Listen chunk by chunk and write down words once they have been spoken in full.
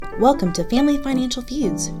Welcome to Family Financial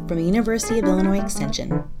Feuds from University of Illinois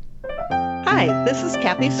Extension. Hi, this is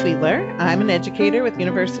Kathy Sweetler. I'm an educator with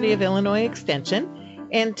University of Illinois Extension.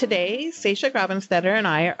 And today, Sasha Grabenstetter and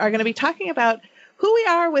I are going to be talking about who we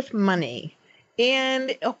are with money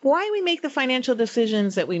and why we make the financial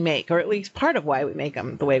decisions that we make, or at least part of why we make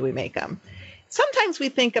them the way we make them. Sometimes we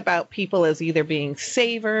think about people as either being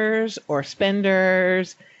savers or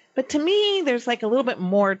spenders, but to me, there's like a little bit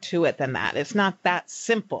more to it than that. It's not that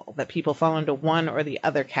simple that people fall into one or the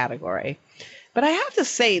other category. But I have to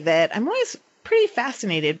say that I'm always pretty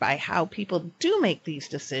fascinated by how people do make these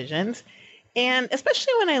decisions. And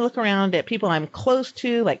especially when I look around at people I'm close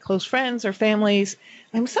to, like close friends or families,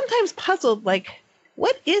 I'm sometimes puzzled, like,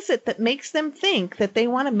 what is it that makes them think that they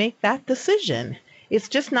want to make that decision? It's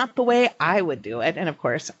just not the way I would do it. And of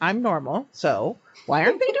course, I'm normal, so why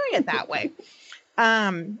aren't they doing it that way?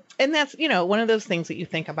 And that's, one of those things that you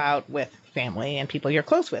think about with family and people you're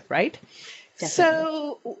close with, right?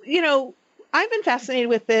 Definitely. So, I've been fascinated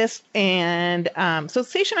with this. And so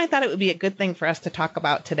Sasha and I thought it would be a good thing for us to talk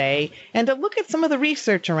about today and to look at some of the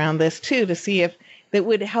research around this, too, to see if that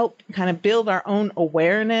would help kind of build our own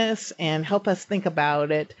awareness and help us think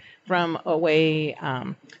about it from a way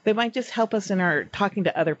that might just help us in our talking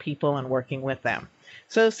to other people and working with them.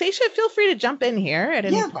 So, Sasha, feel free to jump in here at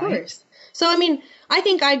any point. Yeah, of course. So, I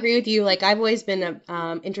think I agree with you. Like, I've always been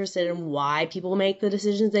interested in why people make the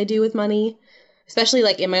decisions they do with money, especially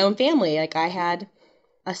like in my own family. Like, I had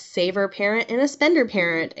a saver parent and a spender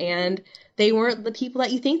parent, and they weren't the people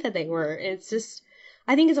that you think that they were. It's just,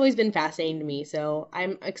 I think it's always been fascinating to me. So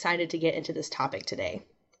I'm excited to get into this topic today.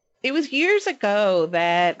 It was years ago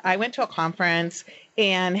that I went to a conference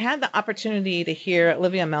and had the opportunity to hear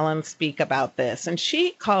Olivia Mellon speak about this. And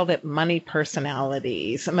she called it money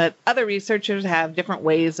personality. Some other researchers have different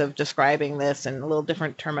ways of describing this and a little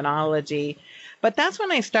different terminology. But that's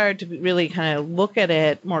when I started to really kind of look at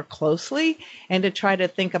it more closely and to try to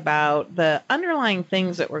think about the underlying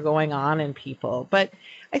things that were going on in people. But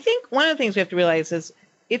I think one of the things we have to realize is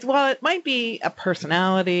while it might be a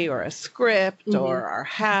personality or a script or our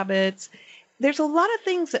habits, there's a lot of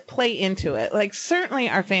things that play into it. Like certainly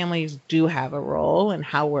our families do have a role in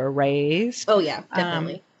how we're raised. Oh, yeah,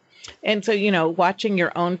 definitely. And so, watching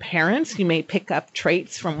your own parents, you may pick up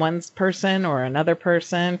traits from one person or another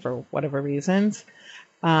person for whatever reasons.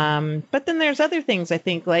 But then there's other things, I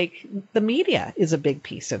think, like the media is a big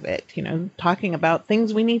piece of it, talking about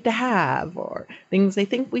things we need to have or things they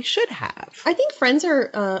think we should have. I think friends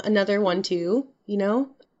are another one too,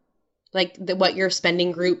 like what your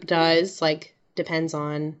spending group does, like depends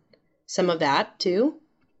on some of that too.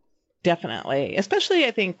 Definitely. Especially,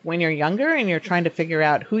 I think, when you're younger and you're trying to figure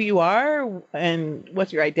out who you are and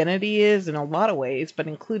what your identity is in a lot of ways, but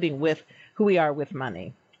including with who we are with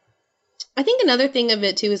money. I think another thing of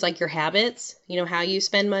it, too, is like your habits, how you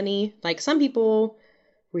spend money. Like some people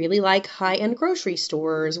really like high-end grocery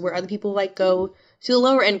stores where other people like go to the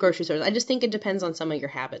lower-end grocery stores. I just think it depends on some of your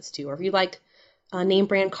habits, too. Or if you like name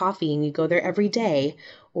brand coffee and you go there every day,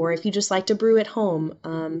 or if you just like to brew at home,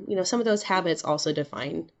 some of those habits also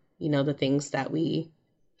define the things that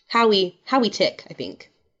how we tick, I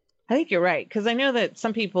think. I think you're right. Because I know that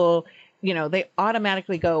some people, they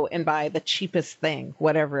automatically go and buy the cheapest thing,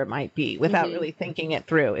 whatever it might be, without really thinking it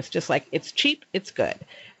through. It's just like, it's cheap, it's good.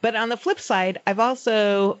 But on the flip side, I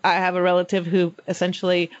have a relative who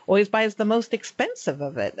essentially always buys the most expensive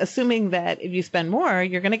of it, assuming that if you spend more,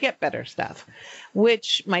 you're going to get better stuff,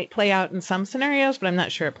 which might play out in some scenarios, but I'm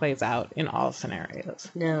not sure it plays out in all scenarios.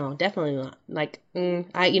 No, definitely not. Like,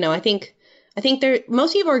 I think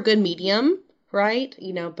most people are good medium, right?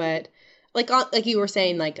 But like you were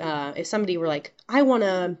saying, like, if somebody were like, I'm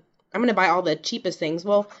going to buy all the cheapest things.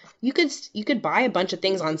 Well, you could buy a bunch of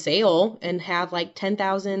things on sale and have like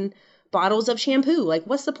 10,000 bottles of shampoo. Like,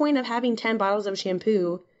 what's the point of having 10 bottles of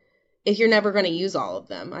shampoo if you're never going to use all of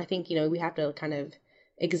them? I think, we have to kind of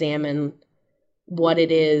examine what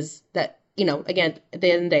it is that, again, at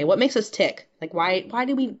the end of the day, what makes us tick? Like, why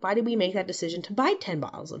did we make that decision to buy 10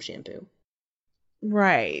 bottles of shampoo?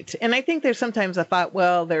 Right. And I think there's sometimes a thought,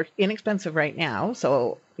 well, they're inexpensive right now,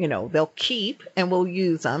 so, they'll keep and we'll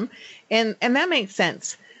use them. And that makes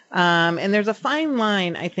sense. And there's a fine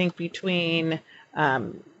line, I think, between,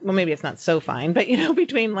 well, maybe it's not so fine, but,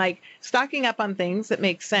 between like stocking up on things that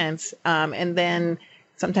make sense. And then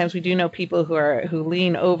sometimes we do know people who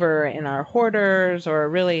lean over and are hoarders or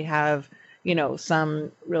really have,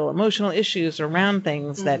 some real emotional issues around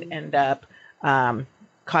things that end up,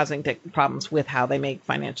 causing problems with how they make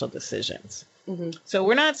financial decisions. So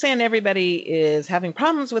we're not saying everybody is having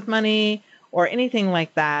problems with money or anything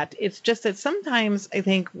like that. It's just that sometimes I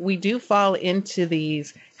think we do fall into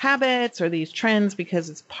these habits or these trends because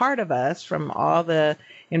it's part of us from all the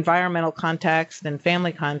environmental context and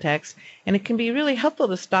family context. And it can be really helpful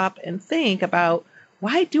to stop and think about,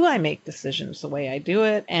 why do I make decisions the way I do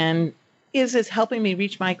it? And is this helping me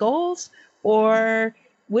reach my goals? Or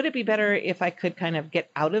would it be better if I could kind of get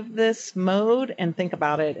out of this mode and think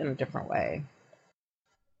about it in a different way?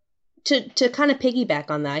 To kind of piggyback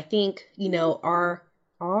on that, I think,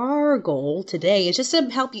 our goal today is just to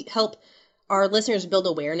help our listeners build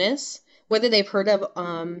awareness, whether they've heard of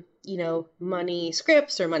money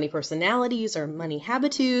scripts or money personalities or money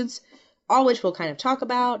habitudes, all which we'll kind of talk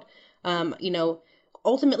about.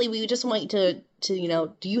 Ultimately, we just want you to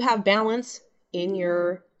do you have balance in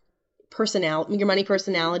your money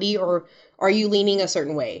personality, or are you leaning a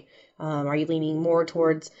certain way? Are you leaning more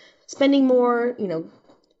towards spending more,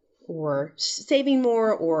 or saving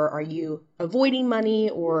more, or are you avoiding money,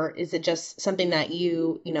 or is it just something that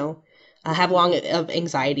you have long of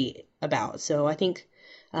anxiety about? So I think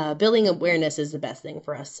building awareness is the best thing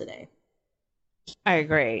for us today. I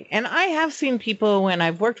agree. And I have seen people when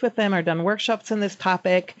I've worked with them or done workshops on this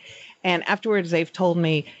topic, and afterwards they've told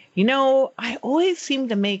me, I always seem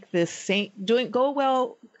to make this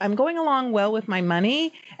I'm going along well with my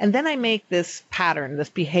money, and then I make this pattern, this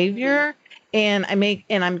behavior, and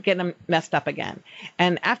I'm getting messed up again.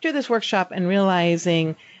 And after this workshop and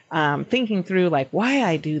realizing, thinking through like why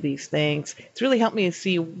I do these things, it's really helped me to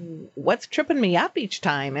see what's tripping me up each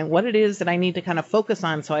time and what it is that I need to kind of focus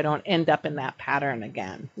on so I don't end up in that pattern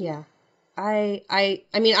again. Yeah. I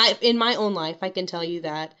mean, in my own life, I can tell you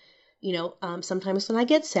that, sometimes when I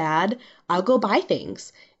get sad, I'll go buy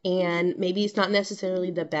things, and maybe it's not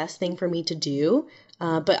necessarily the best thing for me to do.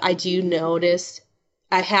 But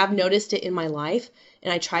I have noticed it in my life,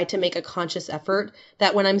 and I try to make a conscious effort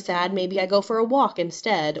that when I'm sad, maybe I go for a walk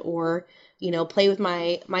instead, or, play with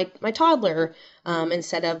my toddler,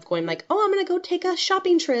 instead of going like, oh, I'm going to go take a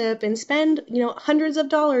shopping trip and spend, hundreds of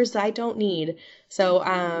dollars that I don't need. So,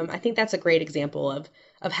 I think that's a great example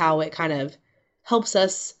of how it kind of helps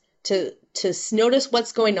us to notice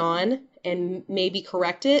what's going on and maybe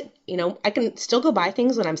correct it. I can still go buy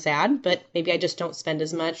things when I'm sad, but maybe I just don't spend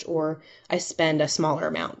as much, or I spend a smaller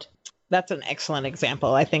amount. That's an excellent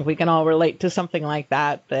example. I think we can all relate to something like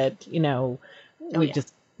that,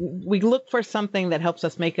 we look for something that helps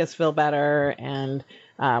us make us feel better. And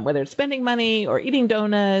whether it's spending money or eating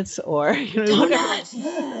donuts or donuts,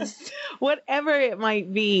 yes. Whatever it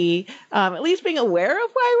might be, at least being aware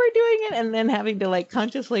of why we're doing it, and then having to like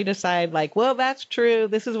consciously decide like, well, that's true.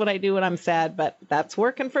 This is what I do when I'm sad, but that's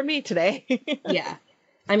working for me today. Yeah.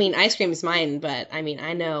 I mean, ice cream is mine, but I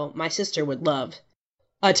know my sister would love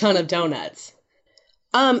a ton of donuts.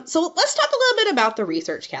 So let's talk a little bit about the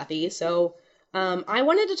research, Kathy. So I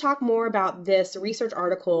wanted to talk more about this research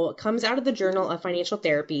article. It comes out of the Journal of Financial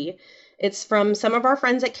Therapy. It's from some of our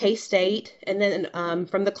friends at K-State, and then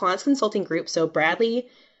from the Klontz Consulting Group. So Bradley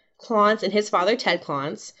Klontz and his father, Ted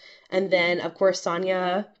Klontz. And then, of course,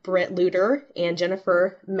 Sonia Britt Luter and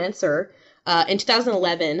Jennifer Menser. In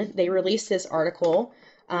 2011, they released this article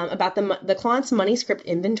about the Klontz Money Script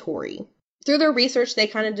Inventory. Through their research, they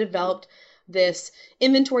kind of developed this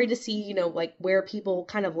inventory to see, like where people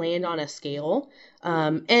kind of land on a scale.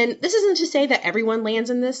 And this isn't to say that everyone lands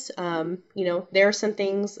in this. There are some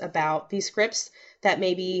things about these scripts that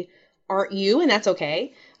maybe aren't you, and that's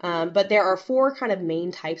okay. But there are 4 kind of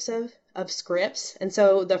main types of scripts. And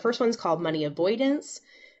so the first one's called money avoidance,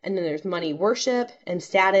 and then there's money worship and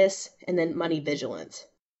status, and then money vigilance.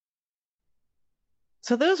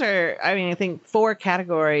 So those are, I think 4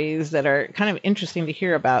 categories that are kind of interesting to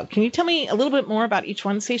hear about. Can you tell me a little bit more about each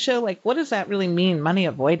one, Seisha? Like, what does that really mean, money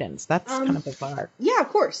avoidance? That's kind of bizarre. Yeah, of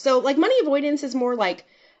course. So, like, money avoidance is more like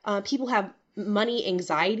people have money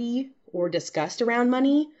anxiety or disgust around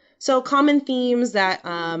money. So, common themes that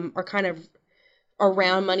are kind of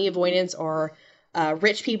around money avoidance are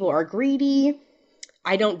rich people are greedy,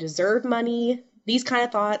 I don't deserve money, these kind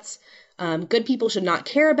of thoughts. Good people should not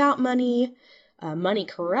care about money. Money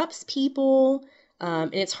corrupts people,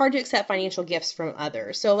 and it's hard to accept financial gifts from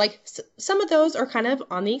others. So like some of those are kind of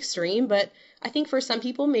on the extreme, but I think for some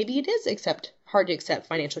people, maybe it is hard to accept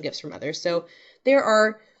financial gifts from others. So there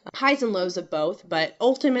are highs and lows of both, but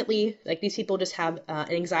ultimately, like these people just have an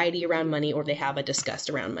anxiety around money, or they have a disgust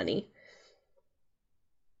around money.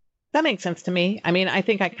 That makes sense to me. I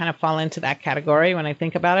think I kind of fall into that category when I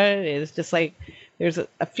think about it. It's just like there's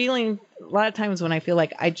a feeling a lot of times when I feel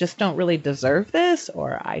like I just don't really deserve this,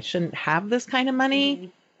 or I shouldn't have this kind of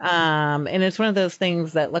money. And it's one of those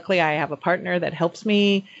things that luckily I have a partner that helps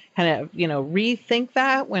me kind of, rethink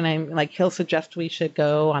that when I'm like, he'll suggest we should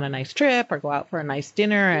go on a nice trip or go out for a nice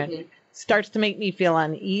dinner, and starts to make me feel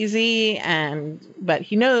uneasy. But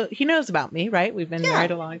he knows about me, right? We've been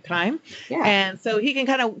married a long time. Yeah. And so he can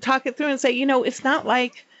kind of talk it through and say, it's not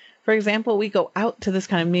like, for example, we go out to this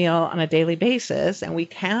kind of meal on a daily basis and we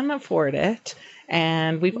can afford it.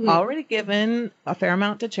 And we've already given a fair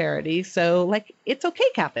amount to charity. So like, it's okay,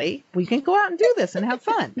 Kathy. We can go out and do this and have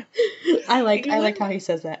fun. I like how he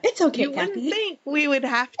says that. It's okay, you Kathy. Wouldn't think we would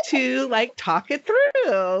have to like talk it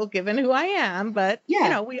through, given who I am. But,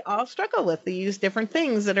 we all struggle with these different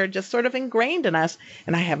things that are just sort of ingrained in us.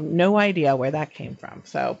 And I have no idea where that came from.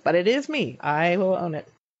 So, but it is me. I will own it.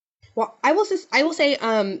 Well, I will say,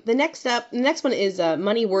 the next one is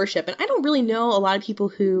money worship. And I don't really know a lot of people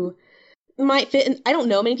who might fit in. I don't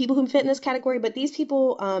know many people who fit in this category, but these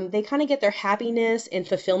people, they kind of get their happiness and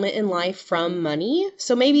fulfillment in life from money.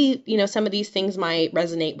 So maybe, some of these things might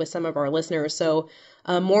resonate with some of our listeners. So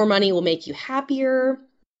more money will make you happier.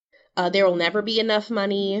 There will never be enough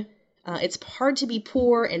money. It's hard to be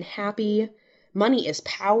poor and happy. Money is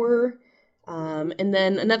power. And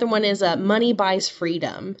then another one is money buys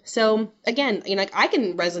freedom. So again, I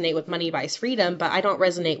can resonate with money buys freedom, but I don't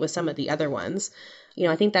resonate with some of the other ones.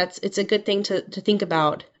 I think it's a good thing to think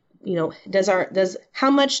about. How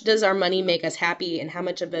much does our money make us happy, and how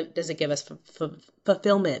much of it does it give us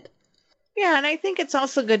fulfillment? Yeah, and I think it's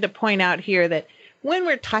also good to point out here that when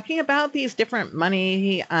we're talking about these different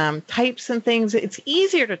money types and things, it's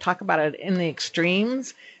easier to talk about it in the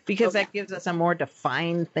extremes because that gives us a more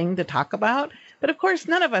defined thing to talk about. But of course,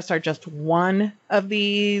 none of us are just one of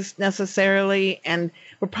these necessarily, and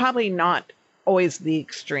we're probably not always the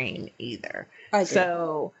extreme either.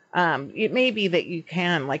 So it may be that you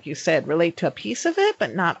can, like you said, relate to a piece of it,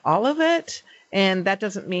 but not all of it. And that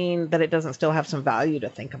doesn't mean that it doesn't still have some value to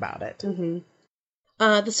think about it.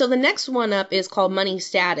 Mm-hmm. So the next one up is called money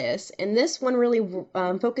status. And this one really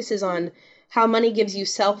focuses on how money gives you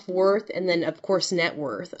self-worth and then, of course, net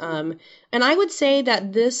worth. And I would say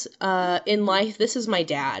that this, in life, this is my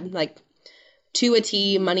dad. Like, to a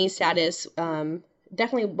T, money status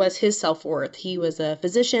definitely was his self-worth. He was a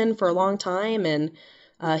physician for a long time, and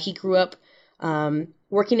he grew up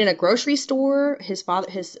working in a grocery store, his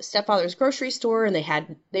stepfather's grocery store, and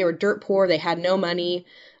they were dirt poor. They had no money.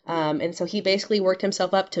 And so he basically worked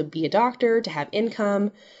himself up to be a doctor, to have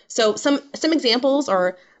income. So some examples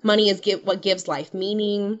are money is what gives life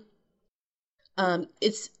meaning.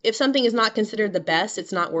 If something is not considered the best,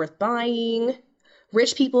 it's not worth buying.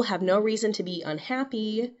 Rich people have no reason to be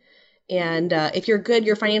unhappy. And if you're good,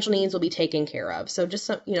 your financial needs will be taken care of. So just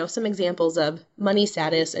some examples of money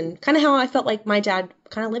status and kind of how I felt like my dad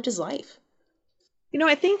kind of lived his life.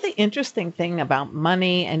 I think the interesting thing about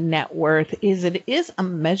money and net worth is it is a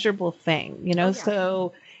measurable thing,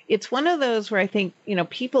 so it's one of those where I think,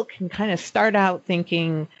 people can kind of start out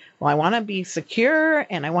thinking, well, I want to be secure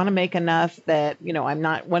and I want to make enough that, I'm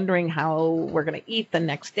not wondering how we're going to eat the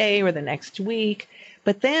next day or the next week.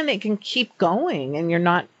 But then it can keep going and you're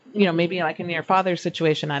not, maybe like in your father's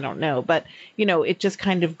situation, I don't know, but, it just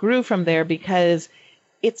kind of grew from there because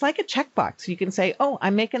it's like a checkbox. You can say, oh,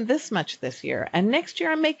 I'm making this much this year and next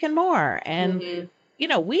year I'm making more. And,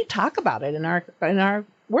 we talk about it in our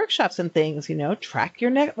workshops and things, track your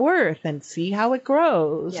net worth and see how it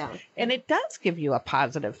grows. Yeah. And it does give you a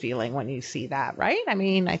positive feeling when you see that, right? I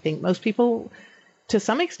mean, I think most people to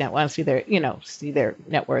some extent want to see their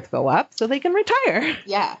net worth go up so they can retire.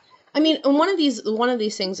 Yeah. I mean, one of these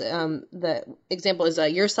things, the example is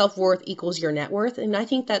your self-worth equals your net worth. And I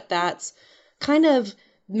think that's kind of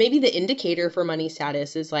maybe the indicator for money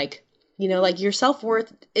status is like, like your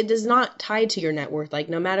self-worth, it is not tied to your net worth. Like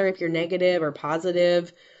no matter if you're negative or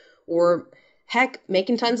positive or heck,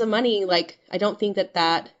 making tons of money, like I don't think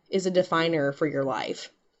that is a definer for your life.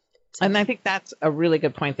 So. And I think that's a really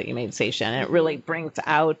good point that you made, Seisha. And it really brings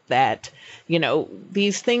out that,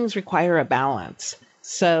 these things require a balance.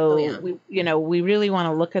 So, we really want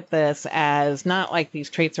to look at this as not like these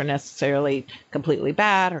traits are necessarily completely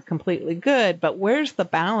bad or completely good, but where's the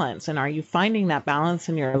balance? And are you finding that balance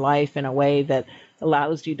in your life in a way that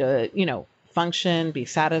allows you to, function, be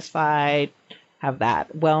satisfied, have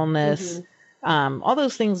that wellness, all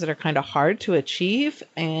those things that are kind of hard to achieve.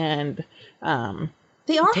 And they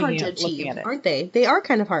are hard to achieve, aren't they? They are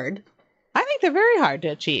kind of hard. I think they're very hard to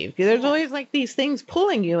achieve. There's always like these things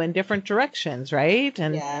pulling you in different directions, right?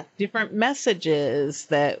 And different messages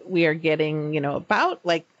that we are getting, about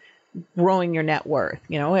like growing your net worth.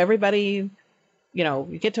 Everybody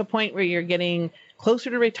you get to a point where you're getting closer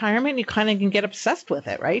to retirement, you kind of can get obsessed with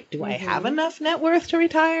it, right? Do I have enough net worth to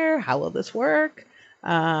retire? How will this work?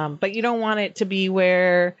 But you don't want it to be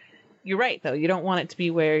where, you're right though, you don't want it to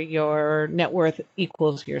be where your net worth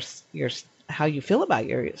equals your how you feel about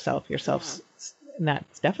yourself. And that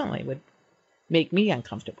definitely would make me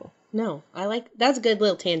uncomfortable. No, that's a good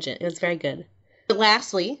little tangent. It's very good. But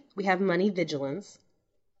lastly, we have money vigilance.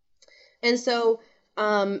 And so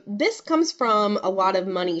this comes from a lot of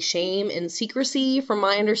money shame and secrecy, from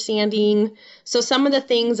my understanding. So some of the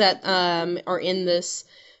things that are in this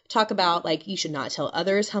talk about, like, you should not tell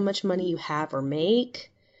others how much money you have or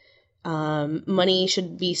make. Money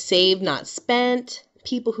should be saved, not spent.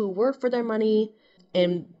 People who work for their money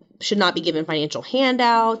and should not be given financial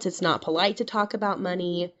handouts. It's not polite to talk about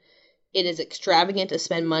money. It is extravagant to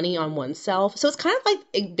spend money on oneself. So it's kind of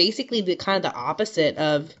like basically the kind of the opposite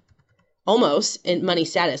of almost in money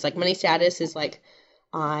status. Like, money status is like,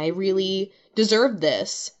 I really deserve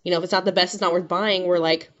this. If it's not the best, it's not worth buying. Where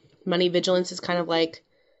like money vigilance is kind of like,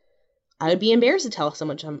 I would be embarrassed to tell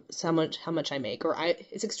someone how much I make, or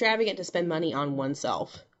it's extravagant to spend money on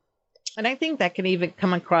oneself. And I think that can even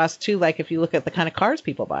come across too, like if you look at the kind of cars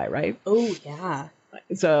people buy, right? Oh, yeah.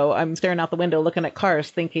 So I'm staring out the window looking at cars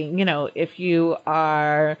thinking, if you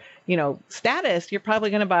are, status, you're probably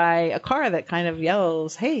going to buy a car that kind of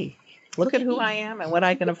yells, hey, look at who I am and what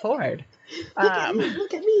I can afford.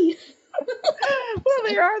 Look at me. Well,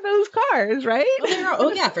 there are those cars, right?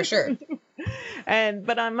 Oh, yeah, for sure.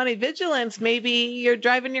 But on money vigilance, maybe you're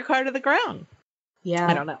driving your car to the ground. Yeah.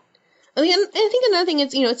 I don't know. I think another thing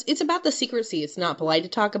is, it's about the secrecy. It's not polite to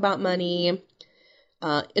talk about money.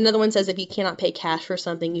 Another one says if you cannot pay cash for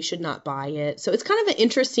something, you should not buy it. So it's kind of an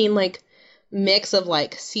interesting, like, mix of,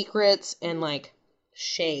 like, secrets and, like,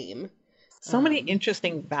 shame. So many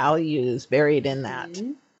interesting values buried in that.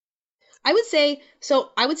 Mm-hmm. I would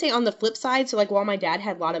say on the flip side, so, like, while my dad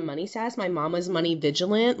had a lot of money status, my mom was money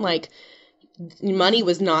vigilant. Like, money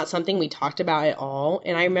was not something we talked about at all.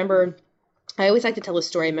 And I always like to tell a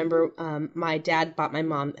story. I remember my dad bought my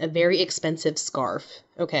mom a very expensive scarf.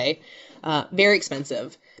 Okay. Very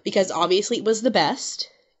expensive, because obviously it was the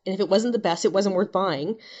best. And if it wasn't the best, it wasn't worth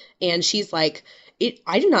buying. And she's like,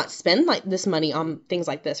 I do not spend like this money on things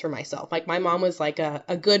like this for myself. Like, my mom was like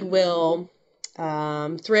a Goodwill,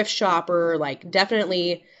 thrift shopper, like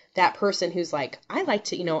definitely that person who's like, I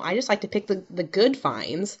just like to pick the good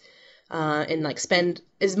finds. And like spend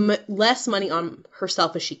less money on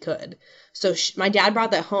herself as she could. So my dad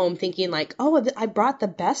brought that home thinking like, oh, I brought the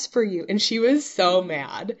best for you. And she was so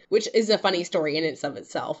mad, which is a funny story in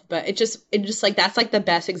itself. But it just like, that's like the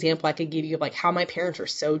best example I could give you of like how my parents are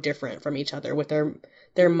so different from each other with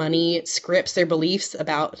their money scripts, their beliefs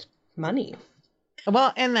about money.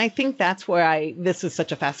 Well, and I think that's where this is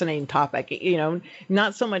such a fascinating topic,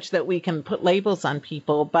 not so much that we can put labels on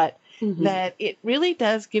people, but that it really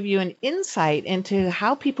does give you an insight into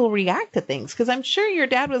how people react to things. Because I'm sure your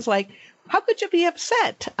dad was like, how could you be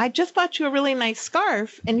upset? I just bought you a really nice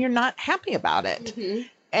scarf and you're not happy about it. Mm-hmm.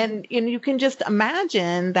 And you can just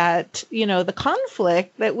imagine that, the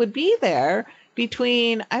conflict that would be there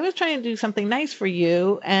between, I was trying to do something nice for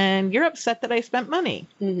you and you're upset that I spent money.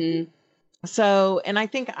 Mm-hmm. So, and I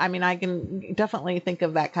can definitely think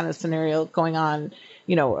of that kind of scenario going on,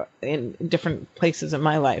 in different places in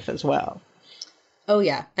my life as well. Oh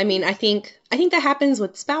yeah. I think that happens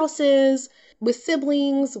with spouses, with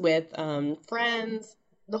siblings, with friends,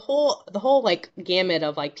 the whole like gamut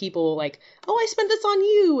of like people like, oh, I spent this on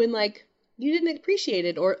you, and like you didn't appreciate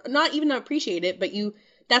it, or not even appreciate it, but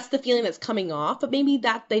that's the feeling that's coming off. But maybe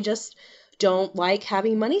that they just don't like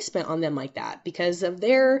having money spent on them like that because of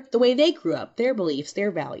the way they grew up, their beliefs, their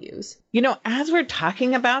values. As we're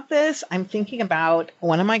talking about this, I'm thinking about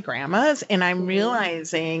one of my grandmas, and I'm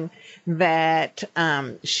realizing that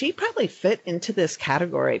she probably fit into this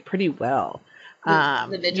category pretty well.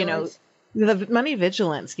 The vigilance? The money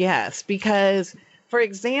vigilance, yes, because, for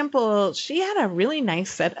example, she had a really nice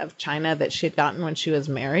set of china that she had gotten when she was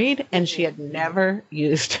married, and she had never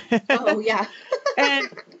used. Oh, yeah.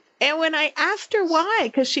 And when I asked her why,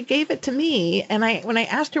 because she gave it to me, and when I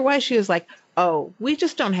asked her why, she was like, oh, we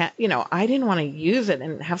just don't have, I didn't want to use it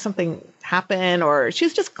and have something happen. Or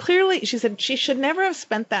she's just she said she should never have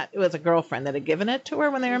spent that. It was a girlfriend that had given it to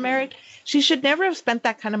her when they were married. She should never have spent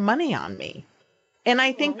that kind of money on me. And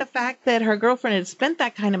I think the fact that her girlfriend had spent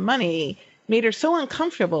that kind of money made her so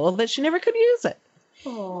uncomfortable that she never could use it.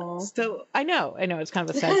 Aww. So I know it's kind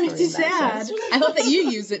of a sad story. It's sad. I hope that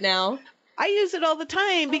you use it now. I use it all the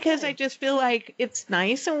time because I just feel like it's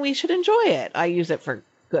nice and we should enjoy it. I use it for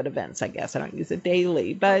good events, I guess. I don't use it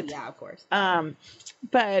daily, but yeah, of course.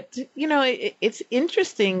 But it's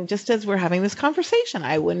interesting. Just as we're having this conversation,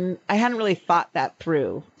 I hadn't really thought that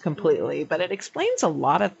through completely, but it explains a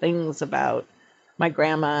lot of things about my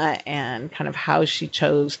grandma and kind of how she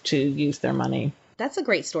chose to use their money. That's a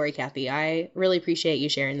great story, Kathy. I really appreciate you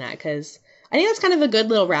sharing that, because I think that's kind of a good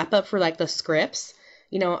little wrap up for like the scripts.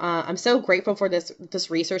 I'm so grateful for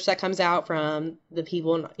this research that comes out from the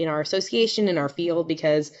people in our association, in our field,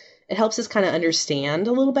 because it helps us kind of understand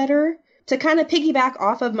a little better. To kind of piggyback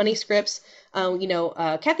off of Money Scripts,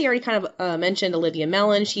 Kathy already kind of mentioned Olivia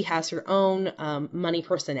Mellon. She has her own money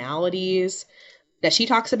personalities that she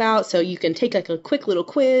talks about. So you can take like a quick little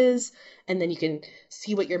quiz, and then you can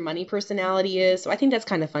see what your money personality is. So I think that's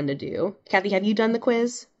kind of fun to do. Kathy, have you done the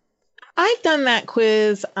quiz? I've done that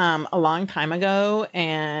quiz a long time ago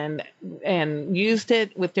and used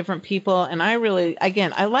it with different people. And I really,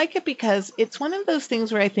 again, I like it because it's one of those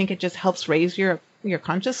things where I think it just helps raise your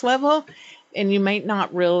conscious level. And you might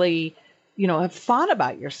not really, have thought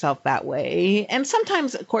about yourself that way. And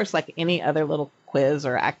sometimes, of course, like any other little quiz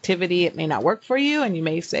or activity, it may not work for you. And you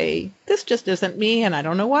may say, this just isn't me. And I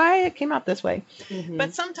don't know why it came out this way. Mm-hmm.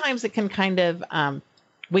 But sometimes it can kind of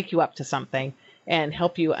wake you up to something and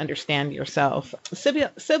help you understand yourself.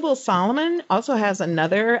 Sybil Solomon also has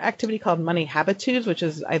another activity called Money Habitudes, which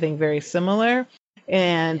is, I think, very similar.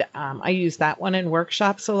 And I use that one in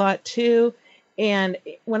workshops a lot too. And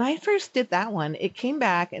when I first did that one, it came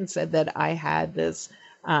back and said that I had this,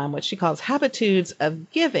 what she calls habitudes of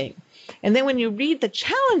giving. And then when you read the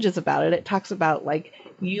challenges about it, it talks about like,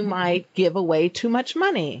 you might give away too much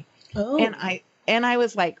money. Oh. And I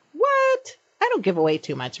was like, what? I don't give away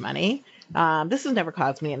too much money. This has never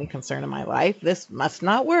caused me any concern in my life. This must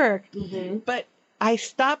not work. Mm-hmm. But I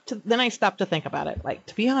stopped to think about it. Like,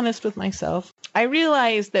 to be honest with myself, I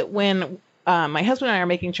realized that when my husband and I are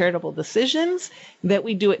making charitable decisions, that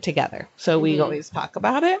we do it together. So we always talk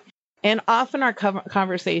about it. And often our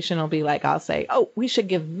conversation will be like, I'll say, oh, we should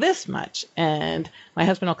give this much. And my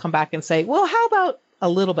husband will come back and say, well, how about a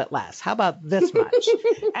little bit less? How about this much?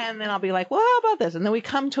 And then I'll be like, well, how about this? And then we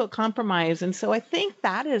come to a compromise. And so I think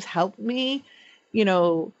that has helped me,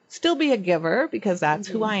 still be a giver because that's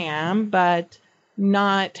who I am, but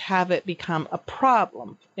not have it become a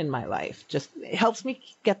problem in my life. Just it helps me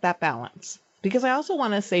get that balance. Because I also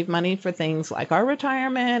want to save money for things like our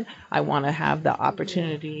retirement. I want to have the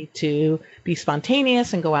opportunity to be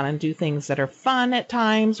spontaneous and go out and do things that are fun at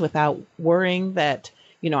times without worrying that,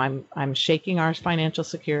 I'm shaking our financial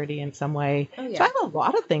security in some way. Oh, yeah. So I have a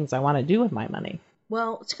lot of things I want to do with my money.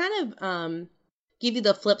 Well, to kind of give you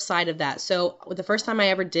the flip side of that. So the first time I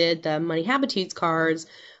ever did the Money Habitudes cards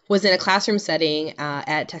was in a classroom setting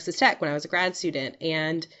at Texas Tech when I was a grad student.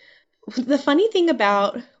 And the funny thing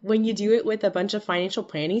about when you do it with a bunch of financial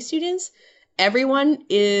planning students, everyone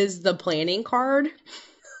is the planning card.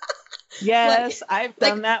 Yes, I've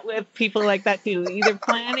done that with people like that too, either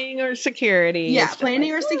planning or security. Yeah,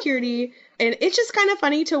 planning or security. And it's just kind of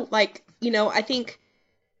funny to I think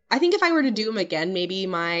if I were to do them again, maybe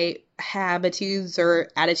my habitudes or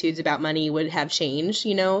attitudes about money would have changed,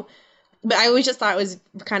 But I always just thought it was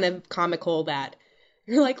kind of comical that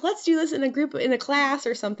you're like, let's do this in a group, in a class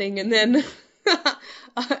or something. And then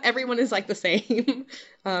everyone is like the same.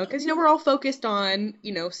 Because, we're all focused on,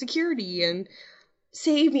 security and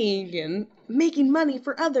saving and making money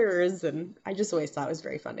for others. And I just always thought it was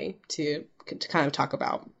very funny to kind of talk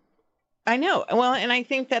about. I know. Well, and I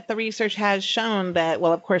think that the research has shown that,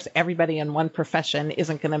 well, of course, everybody in one profession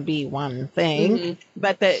isn't going to be one thing,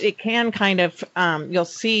 but that it can kind of, you'll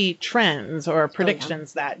see trends or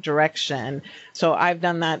predictions that direction. So I've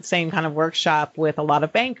done that same kind of workshop with a lot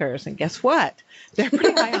of bankers. And guess what? They're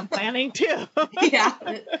pretty high on planning too. Yeah,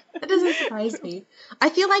 that doesn't surprise me. I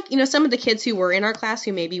feel like, some of the kids who were in our class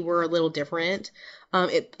who maybe were a little different,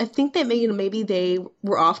 I think that maybe they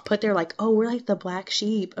were off put. They're like, oh, we're like the black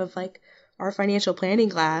sheep of like our financial planning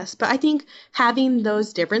class. But I think having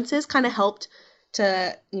those differences kind of helped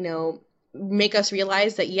to, make us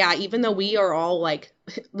realize that, yeah, even though we are all like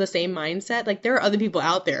the same mindset, like there are other people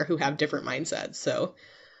out there who have different mindsets. So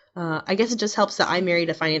I guess it just helps that I married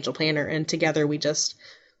a financial planner and together we just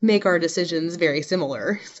make our decisions very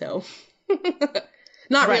similar. So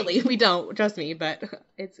not really, we don't, trust me, but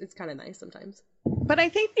it's kind of nice sometimes. But I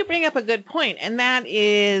think you bring up a good point, and that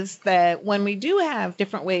is that when we do have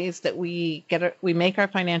different ways that we make our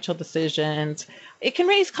financial decisions, it can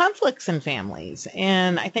raise conflicts in families.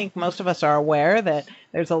 And I think most of us are aware that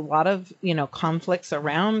there's a lot of, conflicts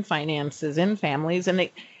around finances in families, and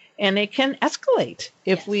And it can escalate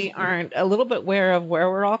if Yes. we aren't a little bit aware of where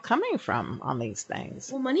we're all coming from on these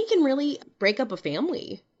things. Well, money can really break up a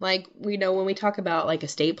family. Like, we know when we talk about like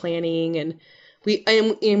estate planning, and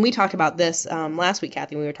we talked about this last week,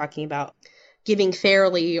 Kathy, when we were talking about giving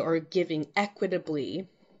fairly or giving equitably,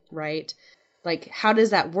 right? Like, how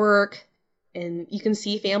does that work? And you can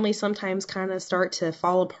see families sometimes kind of start to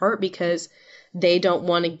fall apart because they don't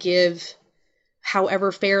want to give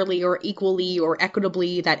however fairly or equally or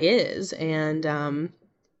equitably that is. And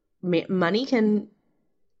money can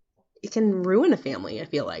ruin a family, I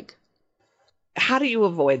feel like. How do you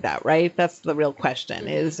avoid that, right? That's the real question.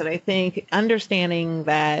 Is that I think understanding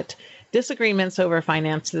that disagreements over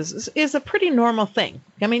finances is a pretty normal thing.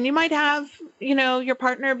 I mean, you might have, your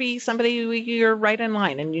partner be somebody you're right in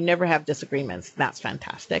line and you never have disagreements. That's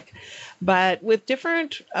fantastic. But with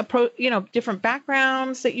different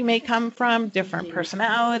backgrounds that you may come from, different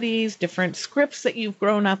personalities, different scripts that you've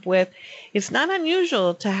grown up with, it's not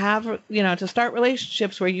unusual to have, to start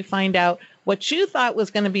relationships where you find out what you thought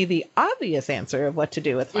was going to be the obvious answer of what to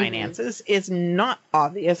do with finances is not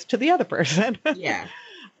obvious to the other person. Yeah.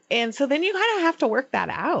 And so then you kind of have to work that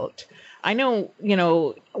out. I know,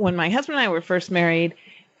 when my husband and I were first married,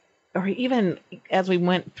 or even as we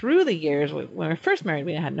went through the years, when we were first married,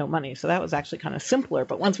 we had no money. So that was actually kind of simpler.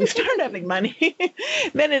 But once we started having money,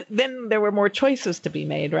 then there were more choices to be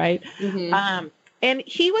made, right? Mm-hmm. And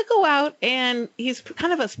he would go out, and he's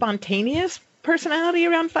kind of a spontaneous personality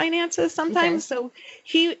around finances sometimes. Okay.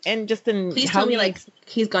 So please tell me like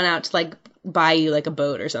he's gone out to like buy you like a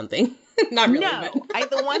boat or something. Not really. No,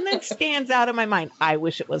 the one that stands out in my mind, I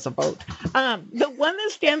wish it was a boat. The one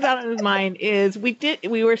that stands out in his mind is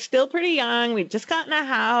we were still pretty young. We'd just gotten a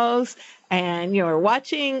house, and, we're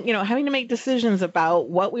watching, having to make decisions about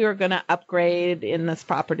what we were going to upgrade in this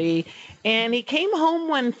property. And he came home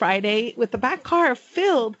one Friday with the back car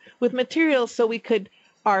filled with materials so we could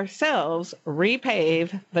ourselves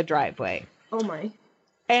repave the driveway. Oh my.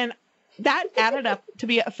 And that added up to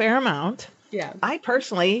be a fair amount. Yeah. I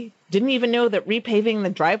personally didn't even know that repaving the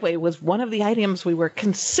driveway was one of the items we were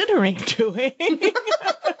considering doing.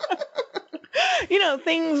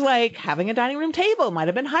 Things like having a dining room table might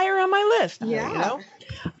have been higher on my list. Yeah.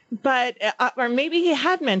 But, or maybe he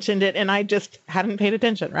had mentioned it and I just hadn't paid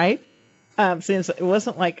attention, right? Since it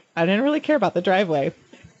wasn't like, I didn't really care about the driveway.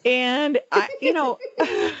 And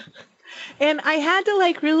and I had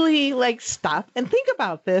to really stop and think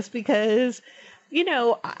about this because,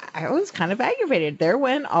 I was kind of aggravated. There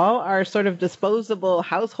went all our sort of disposable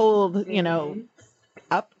household,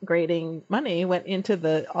 upgrading money went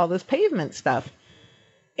into all this pavement stuff.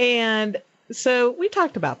 And so we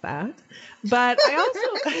talked about that, but I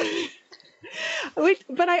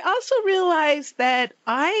also realized that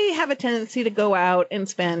I have a tendency to go out and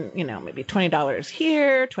spend, maybe $20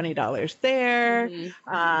 here, $20 there.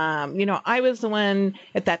 Mm-hmm. I was the one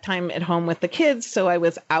at that time at home with the kids, so I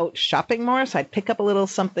was out shopping more. So I'd pick up a little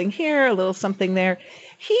something here, a little something there.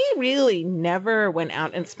 He really never went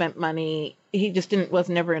out and spent money. He just was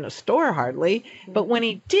never in a store hardly. But when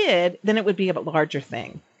he did, then it would be a larger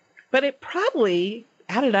thing. But it probably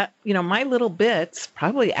added up, my little bits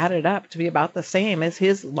probably added up to be about the same as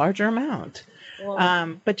his larger amount.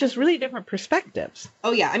 Well, but just really different perspectives.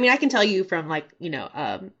 Oh yeah. I mean, I can tell you from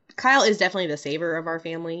Kyle is definitely the saver of our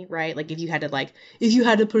family, right? Like if you had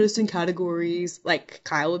to put us in categories, like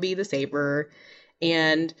Kyle would be the saver.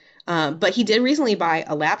 And, but he did recently buy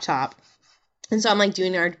a laptop. And so I'm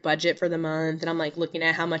doing our budget for the month and I'm looking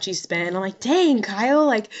at how much he spent. I'm dang,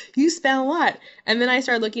 Kyle, you spent a lot. And then I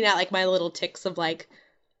started looking at my little ticks of $50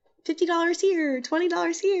 here,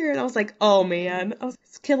 $20 here. And I was oh man,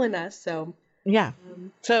 it's killing us. So yeah.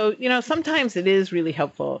 So, sometimes it is really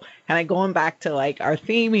helpful. And going back to our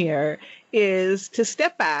theme here is to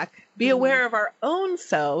step back, be aware of our own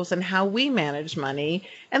selves and how we manage money,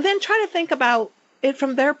 and then try to think about it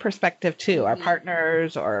from their perspective too, our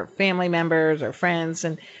partners or family members or friends,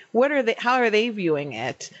 and how are they viewing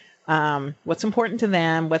it? What's important to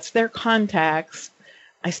them? What's their context?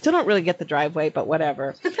 I still don't really get the driveway, but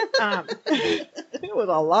whatever. It was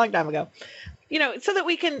a long time ago, so that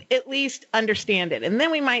we can at least understand it. And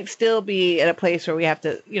then we might still be at a place where we have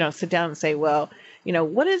to, sit down and say, well,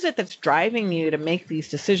 what is it that's driving you to make these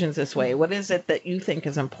decisions this way? What is it that you think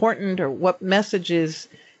is important, or what messages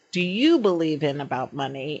do you believe in about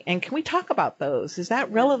money? And can we talk about those? Is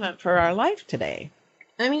that relevant for our life today?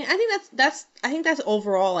 I mean, I think that's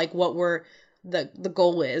overall what we're the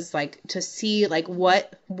goal is to see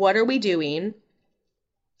what are we doing?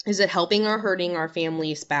 Is it helping or hurting our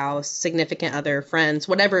family, spouse, significant other, friends,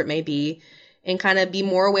 whatever it may be, and kind of be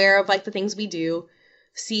more aware of the things we do.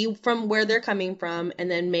 see from where they're coming from,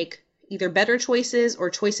 and then make either better choices or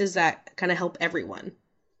choices that kind of help everyone.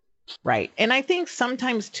 Right. And I think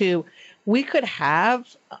sometimes too, we could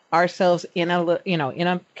have ourselves in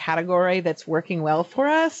a category that's working well for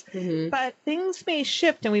us, but things may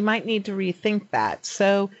shift and we might need to rethink that.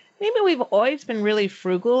 So maybe we've always been really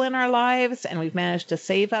frugal in our lives and we've managed to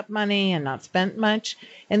save up money and not spent much.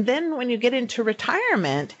 And then when you get into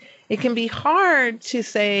retirement, it can be hard to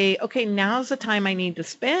say, okay, now's the time I need to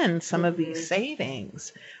spend some of these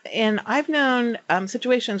savings. And I've known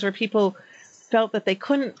situations where people felt that they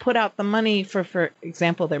couldn't put out the money for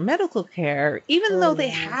example, their medical care, even though they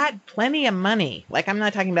had plenty of money. Like, I'm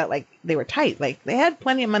not talking about like they were tight, like they had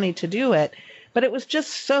plenty of money to do it, but it was just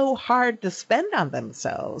so hard to spend on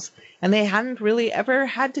themselves. And they hadn't really ever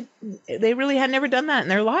they really had never done that in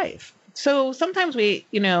their life. So sometimes we,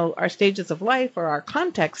 our stages of life or our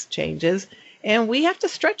context changes and we have to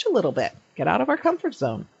stretch a little bit, get out of our comfort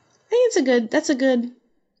zone. I think that's a kind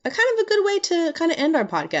of a good way to kind of end our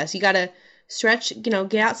podcast. You got to stretch,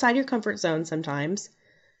 get outside your comfort zone sometimes.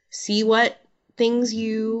 See what things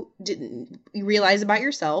you didn't realize about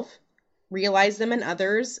yourself, realize them in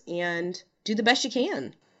others, and do the best you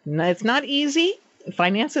can. It's not easy.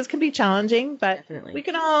 Finances can be challenging, but Definitely. We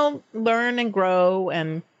can all learn and grow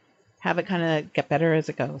and have it kind of get better as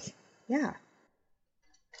it goes. Yeah.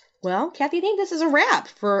 Well, Kathy, I think this is a wrap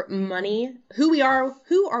for money. Who are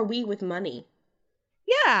we with money?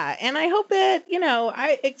 Yeah, and I hope that,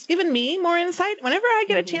 it's given me more insight. Whenever I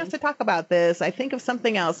get a chance to talk about this, I think of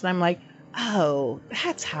something else and I'm like, oh,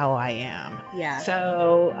 that's how I am. Yeah.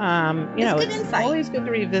 So, it's insight. Always good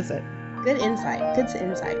to revisit. Good insight.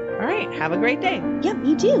 All right. Have a great day. Yep,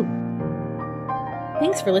 you too.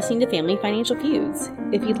 Thanks for listening to Family Financial Feuds.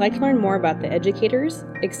 If you'd like to learn more about the educators,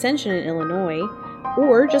 Extension in Illinois,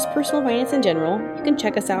 or just personal finance in general, you can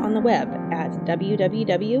check us out on the web at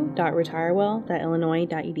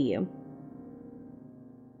www.retirewell.illinois.edu.